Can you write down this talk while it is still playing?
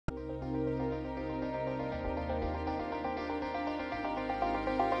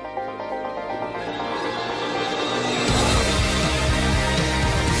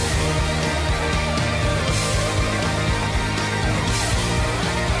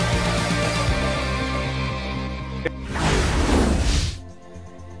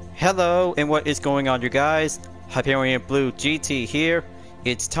Hello, and what is going on, you guys? Hyperion-Blue-GT here.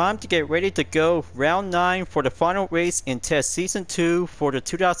 It's time to get ready to go round 9 for the final race in Test Season 2 for the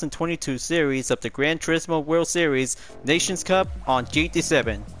 2022 series of the Gran Turismo World Series Nations Cup on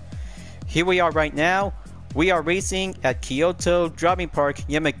GT7. Here we are right now. We are racing at Kyoto Driving Park,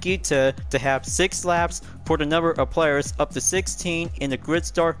 Yamagiwa to have 6 laps for the number of players up to 16 in the grid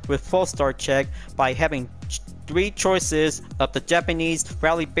start with full start check by having 3 choices of the Japanese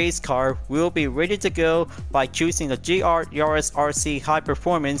rally base car. Will be ready to go by choosing the GR Yaris RZ High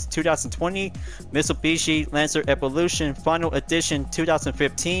Performance 2020, Mitsubishi Lancer Evolution Final Edition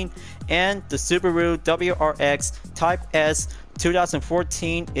 2015, and the Subaru WRX Type S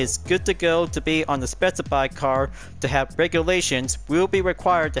 2014 is good to go to be on the specified car. To have regulations will be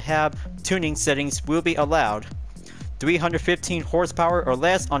required to have tuning settings will be allowed. 315 horsepower or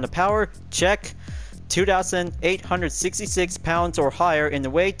less on the power, check. 2,866 pounds or higher in the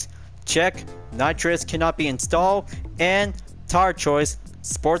weight, check. Nitrous cannot be installed, and tire choice,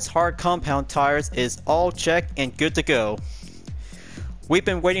 sports hard compound tires is all checked and good to go. We've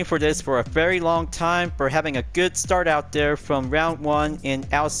been waiting for this for a very long time. For having a good start out there from round 1 in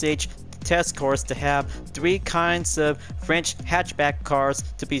Alsace test course to have 3 kinds of French hatchback cars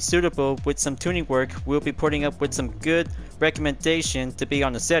to be suitable with some tuning work. We'll be putting up with some good recommendation to be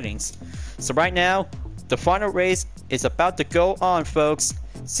on the settings. So right now, the final race is about to go on, folks.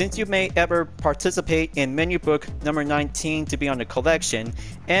 Since you may ever participate in menu book number 19 to be on the collection,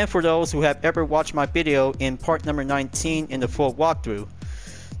 and for those who have ever watched my video in part number 19 in the full walkthrough.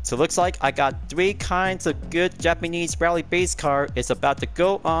 So looks like I got 3 kinds of good Japanese rally base car is about to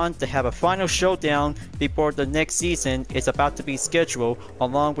go on to have a final showdown before the next season is about to be scheduled,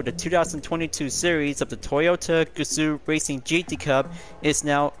 along with the 2022 series of the Toyota GR Racing GT Cup is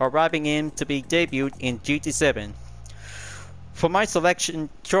now arriving in to be debuted in GT7. For my selection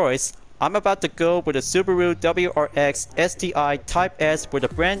choice, I'm about to go with a Subaru WRX STI Type S with a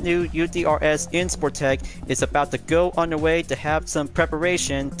brand new UDRS in Sportec is about to go on the way to have some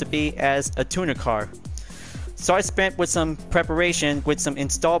preparation to be as a tuner car. So I spent with some preparation with some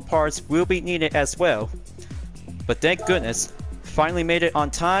installed parts will be needed as well. But thank goodness, finally made it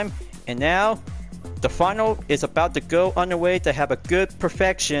on time, and now the final is about to go underway to have a good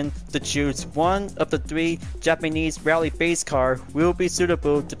perfection to choose one of the 3 Japanese rally base car will be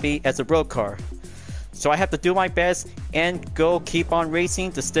suitable to be as a road car. So I have to do my best and go keep on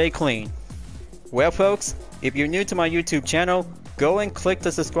racing to stay clean. Well folks, if you're new to my YouTube channel, go and click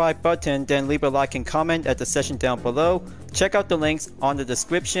the subscribe button, then leave a like and comment at the section down below. Check out the links on the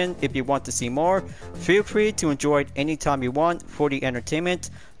description if you want to see more. Feel free to enjoy it anytime you want for the entertainment.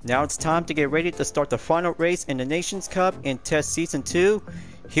 Now it's time to get ready to start the final race in the Nations Cup in Test Season 2.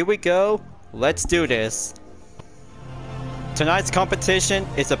 Here we go, let's do this. Tonight's competition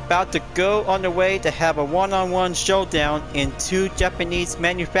is about to go on the way to have a one-on-one showdown in 2 Japanese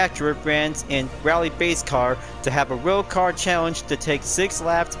manufacturer brands in rally base car to have a road car challenge to take 6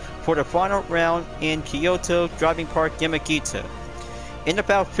 laps for the final round in Kyoto Driving Park, Yamagiwa. In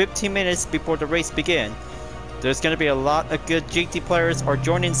about 15 minutes before the race begins, there's going to be a lot of good GT players are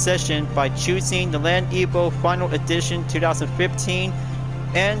joining session by choosing the Land Evo Final Edition 2015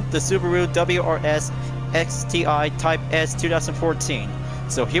 and the Subaru WRX STI Type S 2014.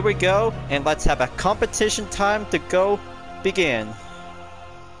 So here we go, and let's have a competition time to go begin.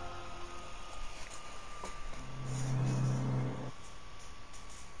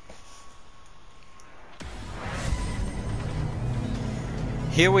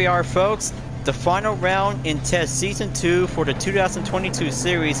 Here we are, folks. The final round in Test Season 2 for the 2022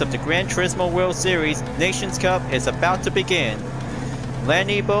 series of the Gran Turismo World Series Nations Cup is about to begin.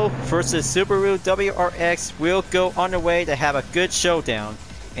 Land Evo versus Subaru WRX will go on the way to have a good showdown.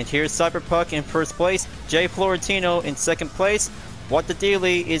 And here's Cyberpunk in first place, Jay Florentino in second place, What the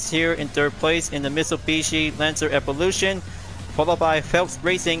Dealy is here in third place in the Mitsubishi Lancer Evolution, followed by Phelps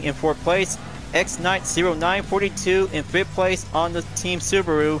Racing in fourth place, X-Knight0942 in fifth place on the Team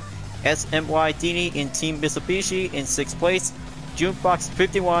Subaru, SMY Dini in Team Mitsubishi in 6th place, Junebox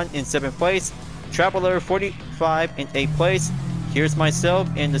 51 in 7th place, Traveler 45 in 8th place. Here's myself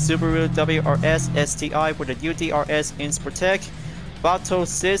in the Subaru WRX STI with a UDRS in Sportec, Bato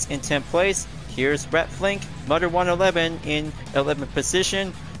Sis in 10th place. Here's Ratflink, Mother 111 in 11th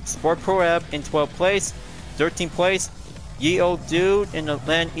position, Sport Proab in 12th place, 13th place, Ye Old Dude in the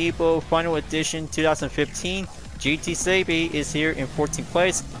Land Evo Final Edition 2015. GT Sabi is here in 14th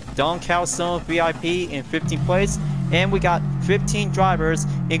place, Don Calzone VIP in 15th place, and we got 15 drivers,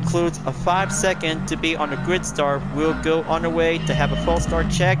 includes a 5-second to be on the grid start. We'll go on the way to have a full start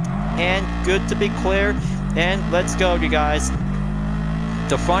checked and good to be clear, and let's go, you guys.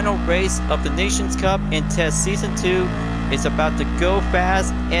 The final race of the Nations Cup in Test Season 2 is about to go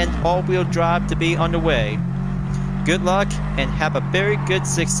fast and all-wheel drive to be underway. Good luck and have a very good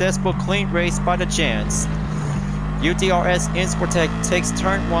successful clean race by the chance. UDRS Insportec takes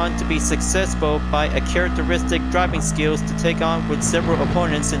turn 1 to be successful by a characteristic driving skills to take on with several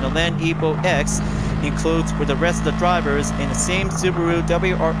opponents in the Land Evo X, includes with the rest of the drivers in the same Subaru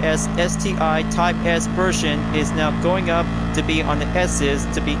WRS STI Type S version is now going up to be on the S's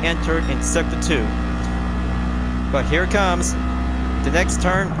to be entered in Sector 2. But here it comes. The next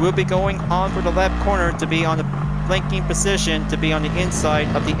turn will be going on for the left corner to be on the flanking position to be on the inside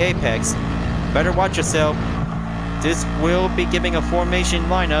of the apex. Better watch yourself. This will be giving a formation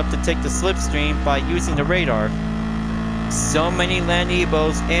lineup to take the slipstream by using the radar. So many Land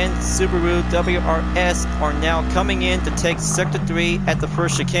Evos and Subaru WRS are now coming in to take Sector 3 at the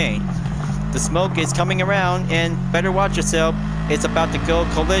first chicane. The smoke is coming around and better watch yourself. It's about to go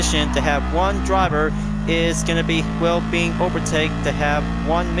collision to have one driver is going to be being overtaken to have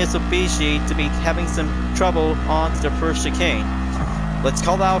one Mitsubishi to be having some trouble on the first chicane. Let's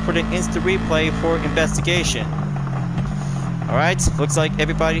call out for the instant replay for investigation. Alright, looks like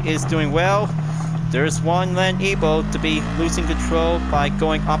everybody is doing well. There's one Land Evo to be losing control by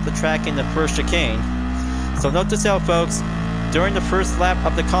going off the track in the first chicane. So note to self, folks, during the first lap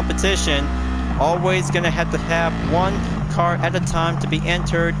of the competition, always going to have one car at a time to be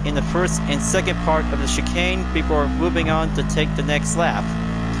entered in the first and second part of the chicane before moving on to take the next lap.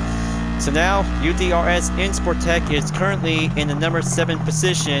 So now, UDRS Insportec is currently in the number 7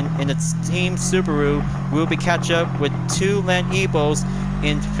 position in its Team Subaru. Will be catch up with two Land Evos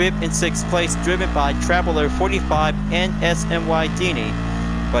in 5th and 6th place, driven by Traveler 45 and SMY Dini.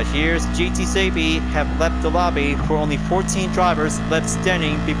 But here's GT Sabi have left the lobby for only 14 drivers left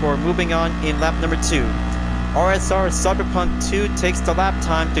standing before moving on in lap number 2. RSR Cyberpunk 2 takes the lap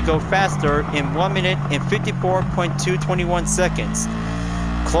time to go faster in 1 minute and 54.221 seconds.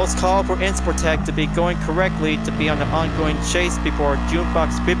 Close call for Insportec to be going correctly to be on the ongoing chase before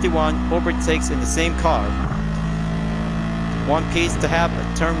Junebox 51 overtakes in the same car. One piece to have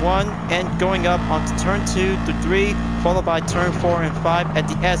turn 1 and going up onto turn 2 to 3, followed by turn 4 and 5 at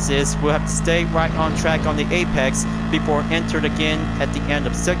the S's. Will have to stay right on track on the apex before entered again at the end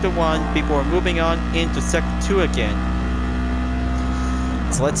of Sector 1 before moving on into Sector 2 again.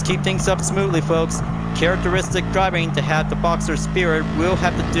 So let's keep things up smoothly, folks. Characteristic driving to have the Boxer Spirit will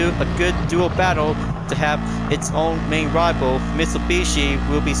have to do a good dual battle to have its own main rival. Mitsubishi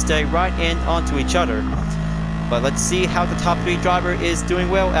will be stay right in onto each other. But let's see how the top 3 driver is doing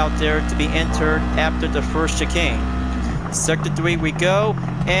well out there to be entered after the first chicane. Sector 3 we go,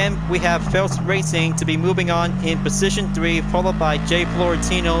 and we have Phelps Racing to be moving on in position 3, followed by Jay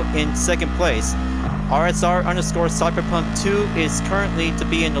Florentino in 2nd place. RSR _ Cyberpunk 2 is currently to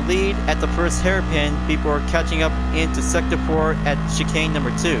be in the lead at the first hairpin before catching up into Sector 4 at chicane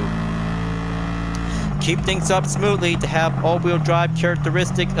number 2. Keep things up smoothly to have all-wheel drive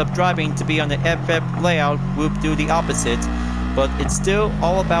characteristic of driving to be on the FF layout will do the opposite, but it's still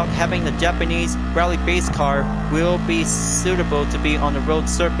all about having the Japanese rally base car will be suitable to be on the road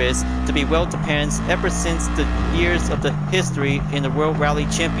surface to be well depends ever since the years of the history in the World Rally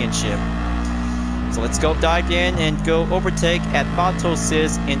Championship. So let's go dive in and go overtake at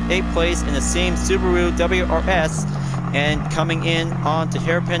Batosys in 8th place in the same Subaru WRS and coming in on to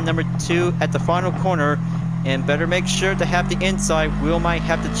hairpin number 2 at the final corner, and better make sure to have the inside. Will might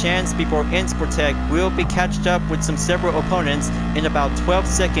have the chance before Insportec will be catched up with some several opponents in about 12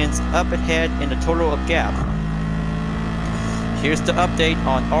 seconds up ahead in the total of gap. Here's the update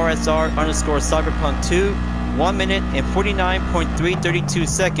on RSR _ Cyberpunk 2. 1 minute and 49.332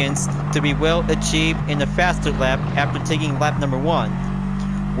 seconds to be well achieved in the faster lap after taking lap number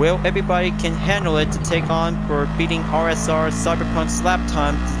 1. Well, everybody can handle it to take on for beating RSR Cyberpunk's lap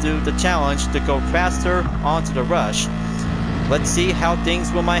time to do the challenge to go faster onto the rush. Let's see how things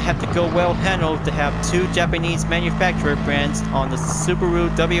will might have to go well handled to have 2 Japanese manufacturer brands on the Subaru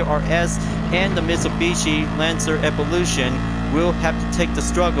WRS and the Mitsubishi Lancer Evolution will have to take the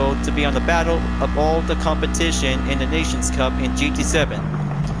struggle to be on the battle of all the competition in the Nations Cup in GT7.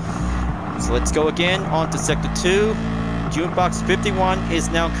 So let's go again on to Sector 2. Junebox 51 is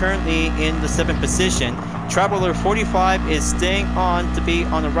now currently in the 7th position. Traveler 45 is staying on to be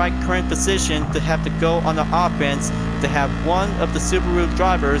on the right current position to have to go on the offense to have one of the Subaru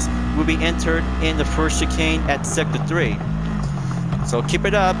drivers will be entered in the first chicane at Sector 3. So keep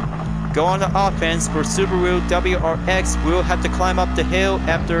it up. Go on the offense for Subaru WRX. Will have to climb up the hill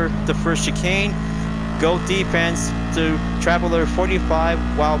after the first chicane. Go defense to Traveler 45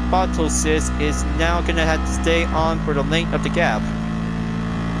 while Batosys is now going to have to stay on for the length of the gap.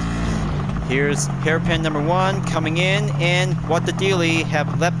 Here's hairpin number 1 coming in, and what the dealie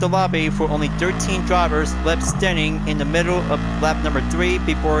have left the lobby for only 13 drivers left standing in the middle of lap number 3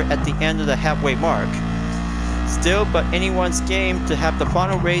 before at the end of the halfway mark. Still, but anyone's game to have the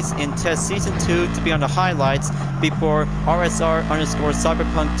final race in Test Season 2 to be on the highlights before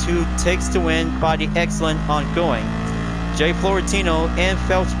RSR_Cyberpunk 2 takes the win by the excellent ongoing. Jay Florentino and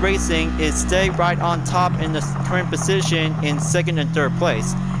Phelps Racing is stay right on top in the current position in 2nd and 3rd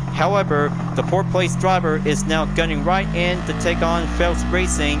place. However, the 4th place driver is now gunning right in to take on Phelps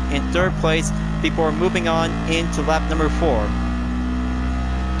Racing in 3rd place before moving on into lap number 4.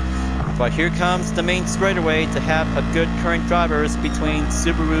 But here comes the main straightaway to have a good current drivers between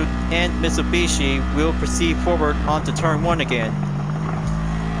Subaru and Mitsubishi will proceed forward onto turn 1 again.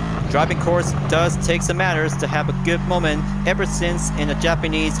 Driving course does take some matters to have a good moment ever since in the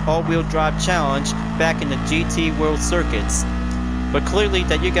Japanese all-wheel drive challenge back in the GT World Circuits. But clearly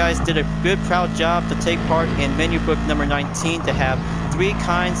that you guys did a good proud job to take part in menu book number 19 to have 3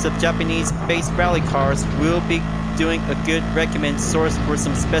 kinds of Japanese-based rally cars will be doing a good recommend source for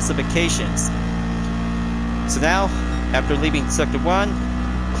some specifications. So now, after leaving Sector 1,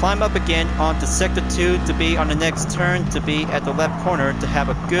 climb up again onto Sector 2 to be on the next turn to be at the left corner to have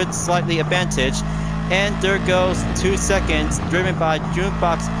a good slightly advantage. And there goes 2 seconds driven by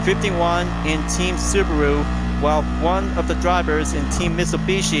Junebox 51 in Team Subaru, while one of the drivers in Team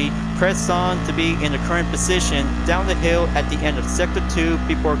Mitsubishi press on to be in the current position down the hill at the end of Sector 2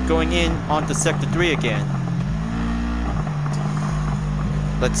 before going in onto Sector 3 again.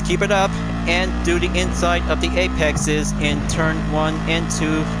 Let's keep it up and do the inside of the apexes in turn 1 and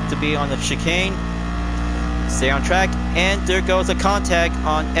 2 to be on the chicane. Stay on track, and there goes a contact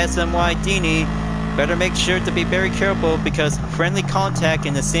on SMY Dini. Better make sure to be very careful because friendly contact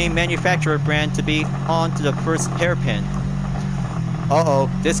in the same manufacturer brand to be on to the first hairpin. Uh-oh,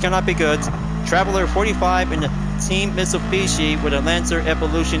 this cannot be good. Traveler 45 in the Team Mitsubishi with a Lancer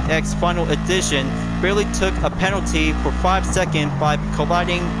Evolution X Final Edition barely took a penalty for 5 seconds by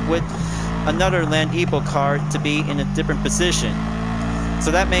colliding with another Land Evo car to be in a different position.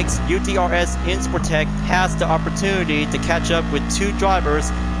 So that makes UDRS Insportec has the opportunity to catch up with 2 drivers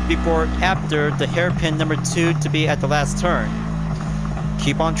before after the hairpin number 2 to be at the last turn.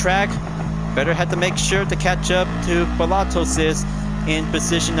 Keep on track. Better have to make sure to catch up to Balatosis in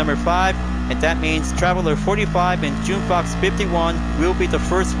position number 5, and that means Traveler 45 and Junefox 51 will be the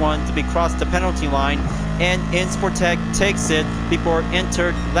first one to be crossed the penalty line, and Insportec takes it before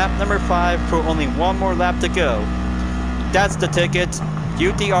entered lap number 5 for only 1 more lap to go. That's the ticket.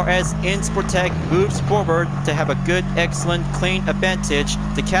 UDRS Insportec moves forward to have a good, excellent, clean advantage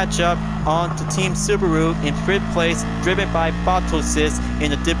to catch up on to Team Subaru in 5th place, driven by Batosis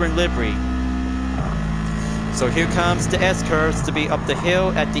in a different livery. So here comes the S-curves to be up the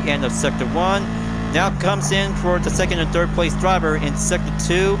hill at the end of Sector 1. Now comes in for the 2nd and 3rd place driver in Sector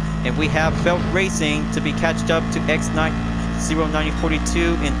 2, and we have Felt Racing to be catched up to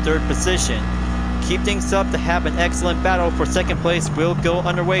X909042 in 3rd position. Keep things up to have an excellent battle for 2nd place will go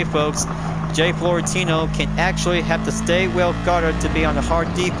underway, folks. Jay Florentino can actually have to stay well guarded to be on the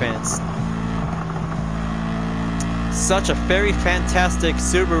hard defense. Such a very fantastic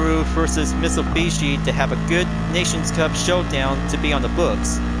Subaru versus Mitsubishi to have a good Nations Cup showdown to be on the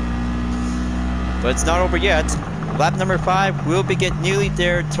books. But it's not over yet. Lap number 5 will be getting nearly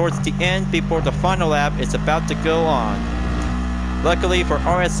there towards the end before the final lap is about to go on. Luckily for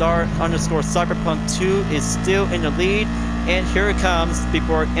RSR_Cyberpunk 2 is still in the lead, and here it comes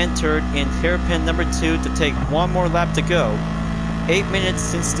before entered in hairpin number 2 to take 1 more lap to go. 8 minutes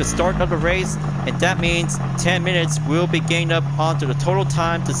since the start of the race, and that means 10 minutes will be gained up onto the total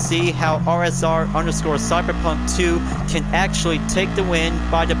time to see how RSR_Cyberpunk 2 can actually take the win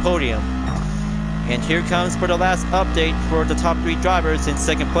by the podium. And here comes for the last update for the top 3 drivers in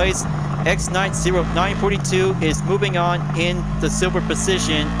 2nd place. X909042 is moving on in the silver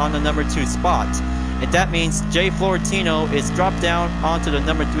position on the number 2 spot. And that means Jay Florentino is dropped down onto the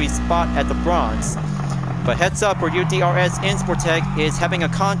number 3 spot at the bronze. But heads up, where UDRS Insportec is having a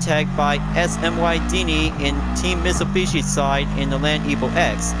contact by SMY Dini in Team Mitsubishi side in the Land Evo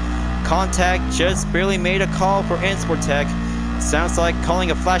X. Contact just barely made a call for Insportec. Sounds like calling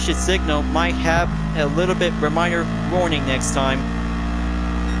a flashy signal might have a little bit reminder warning next time.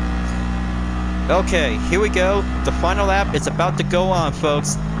 Okay, here we go. The final lap is about to go on,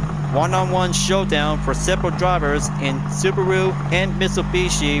 folks. One-on-one showdown for several drivers in Subaru and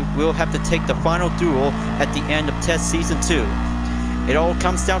Mitsubishi will have to take the final duel at the end of Test Season 2. It all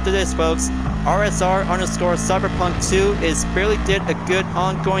comes down to this, folks. RSR underscore Cyberpunk 2 is barely did a good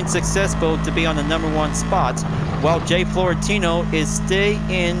ongoing successful to be on the #1 spot, while Jay Florentino is stay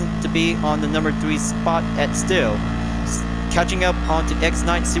in to be on the #3 spot at still. Catching up onto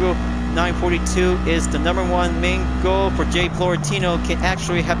X90942 is the #1 main goal for Jay Florentino. Can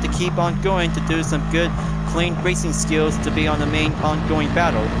actually have to keep on going to do some good clean racing skills to be on the main ongoing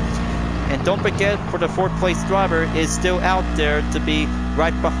battle. And don't forget, for the 4th place driver is still out there to be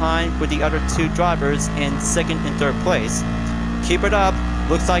right behind with the other 2 drivers in 2nd and 3rd place. Keep it up.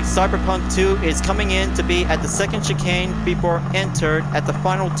 Looks like Cyberpunk 2 is coming in to be at the 2nd chicane before entered at the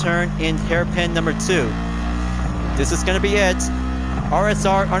final turn in hairpin #2. This is going to be it.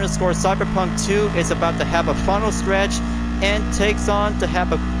 RSR underscore Cyberpunk 2 is about to have a final stretch and takes on to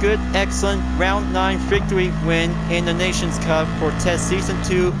have a good, excellent round 9 victory win in the Nations Cup for Test Season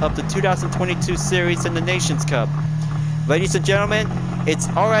 2 of the 2022 series in the Nations Cup. Ladies and gentlemen, it's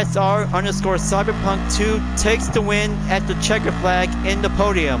RSR underscore Cyberpunk 2 takes the win at the checker flag in the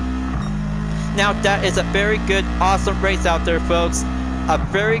podium. Now that is a very good, awesome race out there, folks. A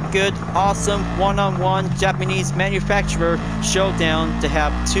very good, awesome one-on-one Japanese manufacturer showdown to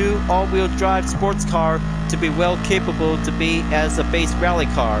have 2 all-wheel drive sports car to be well capable to be as a base rally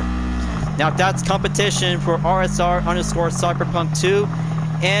car. Now that's competition for RSR underscore Cyberpunk 2,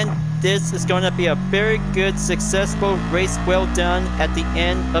 and this is going to be a very good, successful race well done at the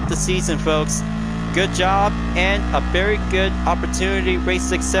end of the season, folks. Good job, and a very good opportunity race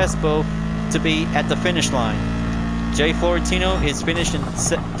successful to be at the finish line. Jay Florentino is finished in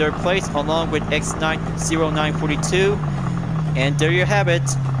 3rd place along with X90942. And there you have it.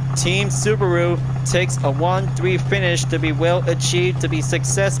 Team Subaru takes a 1-3 finish to be well achieved, to be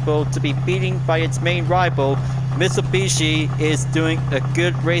successful, to be beaten by its main rival. Mitsubishi is doing a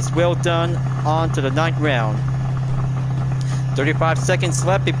good race well done on to the 9th round. 35 seconds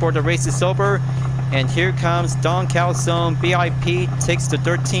left before the race is over. And here comes Don Calzone. BIP takes the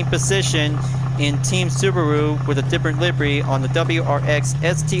 13th position in Team Subaru with a different livery on the WRX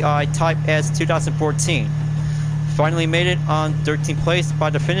STI Type S 2014. Finally made it on 13th place by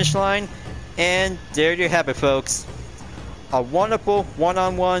the finish line, and there you have it, folks. A wonderful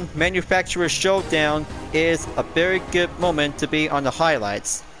one-on-one manufacturer showdown is a very good moment to be on the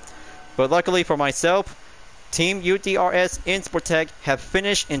highlights. But luckily for myself, Team UDRS in Sportec have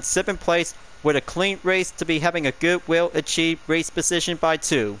finished in 7th place with a clean race to be having a good, well-achieved race position by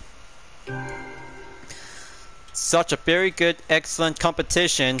 2. Such a very good, excellent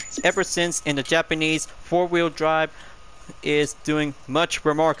competition ever since in the Japanese 4-wheel drive is doing much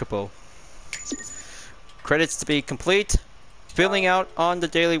remarkable. Credits to be complete, filling out on the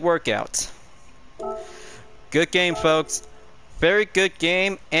daily workout. Good game, folks. Very good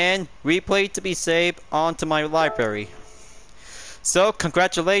game, and replay to be saved onto my library. So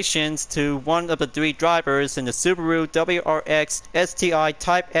congratulations to one of the 3 drivers in the Subaru WRX STI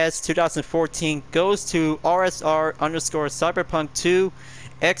Type S 2014 goes to RSR underscore Cyberpunk 2,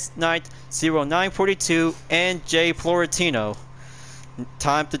 X90942, and Jay Florentino.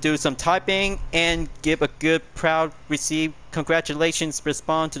 Time to do some typing and give a good, proud, received congratulations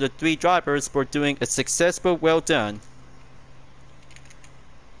respond to the 3 drivers for doing a successful well done.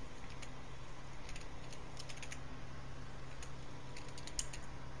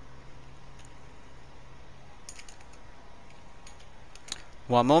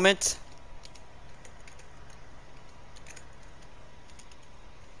 One moment.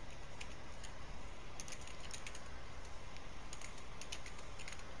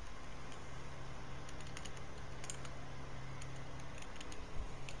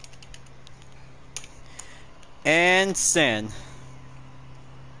 And send.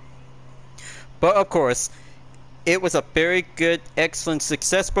 But of course, it was a very good, excellent,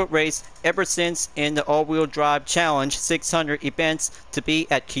 successful race ever since in the all-wheel drive challenge 600 events to be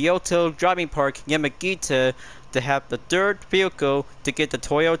at Kyoto Driving Park, Yamagiwa, to have the 3rd vehicle to get the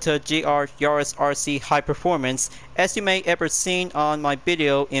Toyota GR Yaris RZ High Performance, as you may ever seen on my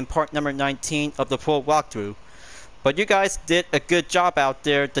video in part number 19 of the full walkthrough. But you guys did a good job out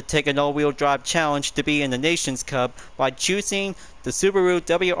there to take an all-wheel drive challenge to be in the Nations Cup by choosing the Subaru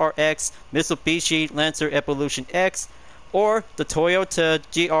WRX, Mitsubishi Lancer Evolution X, or the Toyota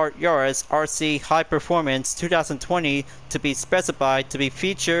GR Yaris RZ High Performance 2020 to be specified to be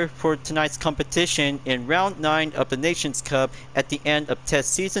featured for tonight's competition in round 9 of the Nations Cup at the end of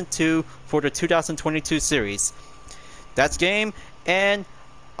Test Season 2 for the 2022 series. That's game, and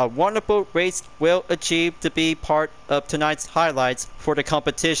a wonderful race well achieved to be part of tonight's highlights for the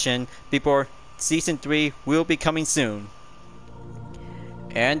competition before Season 3 will be coming soon.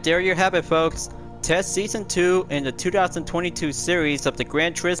 And there you have it, folks. Test Season 2 in the 2022 series of the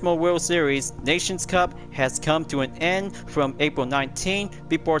Gran Turismo World Series Nations Cup has come to an end from April 19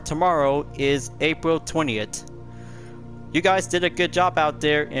 before tomorrow is April 20th. You guys did a good job out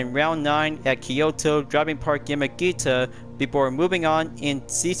there in round 9 at Kyoto Driving Park Yamagiwa before moving on in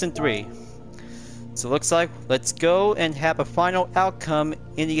Season 3. So looks like let's go and have a final outcome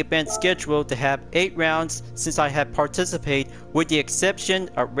in the event schedule to have 8 rounds since I have participated with the exception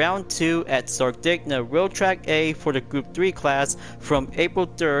of round 2 at Sardinia Road Track A for the Group 3 class from April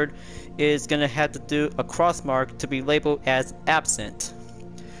 3rd is going to have to do a cross mark to be labeled as absent.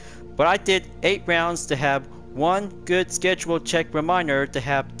 But I did 8 rounds to have one good schedule check reminder to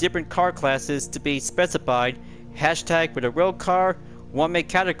have different car classes to be specified, hashtag with a road car, one make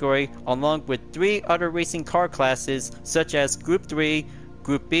category along with 3 other racing car classes such as Group 3,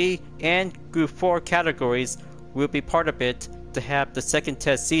 Group B, and Group 4 categories will be part of it to have the second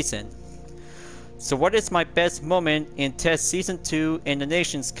test season. So what is my best moment in test season 2 in the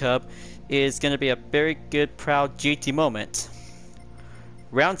Nations Cup is going to be a very good proud GT moment.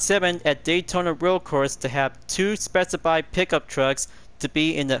 Round 7 at Daytona Road Course to have 2 specified pickup trucks to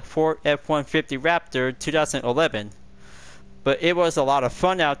be in the Ford F-150 Raptor 2011. But it was a lot of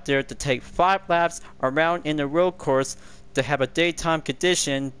fun out there to take 5 laps around in the road course to have a daytime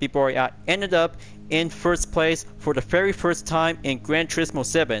condition before I ended up in first place for the very first time in Gran Turismo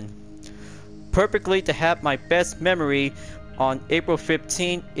 7. Perfectly to have my best memory on April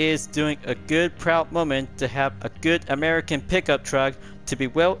 15 is doing a good proud moment to have a good American pickup truck to be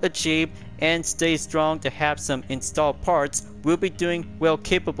well achieved and stay strong to have some installed parts. We'll be doing well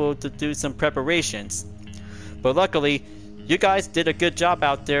capable to do some preparations. But luckily, you guys did a good job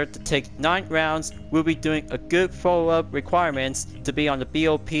out there to take 9 rounds. We'll be doing a good follow-up requirements to be on the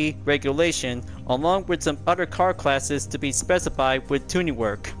BOP regulation along with some other car classes to be specified with tuning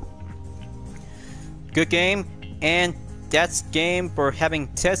work. Good game, and that's game for having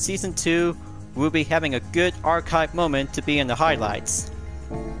test season 2. We'll be having a good archive moment to be in the highlights.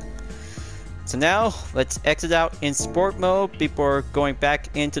 So now, let's exit out in sport mode before going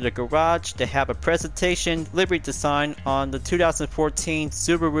back into the garage to have a presentation livery design on the 2014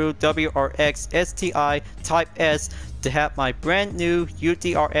 Subaru WRX STI Type S to have my brand new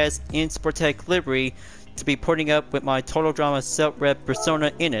UDRS in Sportec livery to be putting up with my Total Drama self-rep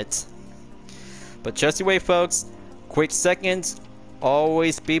persona in it. But just you wait folks, quick seconds,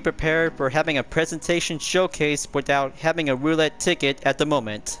 always be prepared for having a presentation showcase without having a roulette ticket at the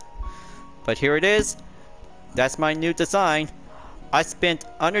moment. But here it is. That's my new design. I spent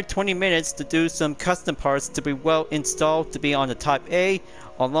under 20 minutes to do some custom parts to be well installed to be on the Type A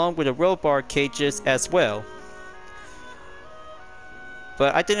along with the roll bar cages as well.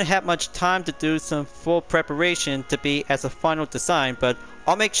 But I didn't have much time to do some full preparation to be as a final design, but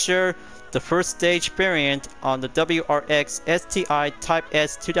I'll make sure the first stage variant on the WRX STI Type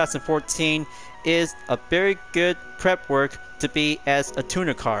S 2014 is a very good prep work to be as a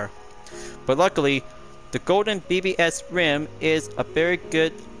tuner car. But luckily, the golden BBS rim is a very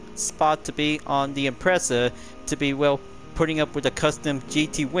good spot to be on the Impreza to be well putting up with a custom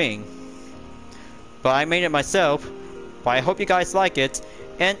GT wing. But I made it myself, but I hope you guys like it,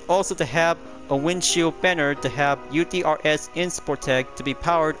 and also to have a windshield banner to have UDRS in Sportec to be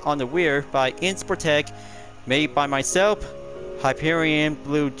powered on the rear by Sportec, made by myself,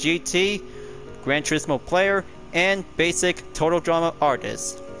 Hyperion-Blue-GT, Gran Turismo player, and basic Total Drama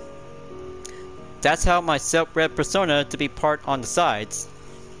artist. That's how my self-rep persona to be part on the sides.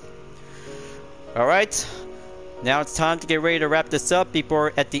 Alright, now it's time to get ready to wrap this up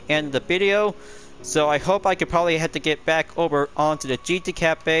before at the end of the video. So I hope I could probably have to get back over onto the GT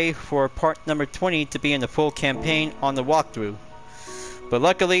Cafe for part number 20 to be in the full campaign on the walkthrough. But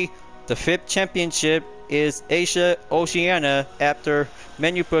luckily, the 5th championship is Asia Oceania after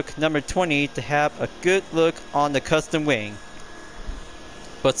menu book number 20 to have a good look on the custom wing.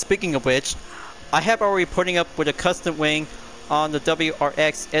 But speaking of which, I have already putting up with a custom wing on the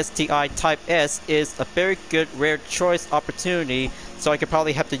WRX STI Type S is a very good rare choice opportunity, so I could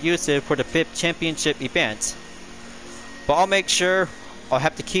probably have to use it for the 5th championship event. But I'll make sure I'll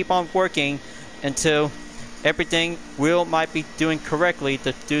have to keep on working until everything might be doing correctly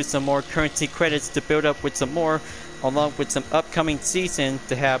to do some more currency credits to build up with some more, along with some upcoming season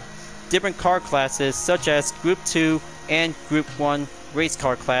to have different car classes such as Group 2 and Group 1 race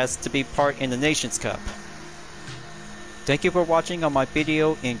car class to be part in the Nations Cup. Thank you for watching on my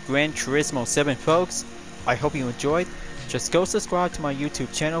video in Gran Turismo 7 folks. I hope you enjoyed. Just go subscribe to my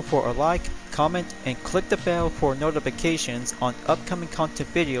YouTube channel for a like, comment, and click the bell for notifications on upcoming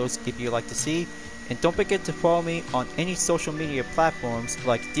content videos if you like to see. And don't forget to follow me on any social media platforms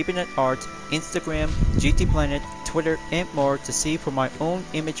like DeepNet Art, Instagram, GT Planet, Twitter, and more to see for my own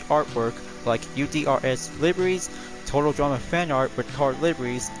image artwork like UDRS liveries, Total Drama fan art with card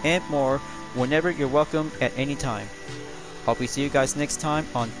liveries, and more whenever you're welcome at any time. I'll be see you guys next time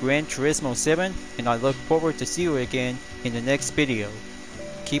on Gran Turismo 7, and I look forward to see you again in the next video.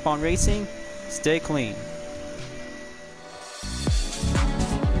 Keep on racing, stay clean.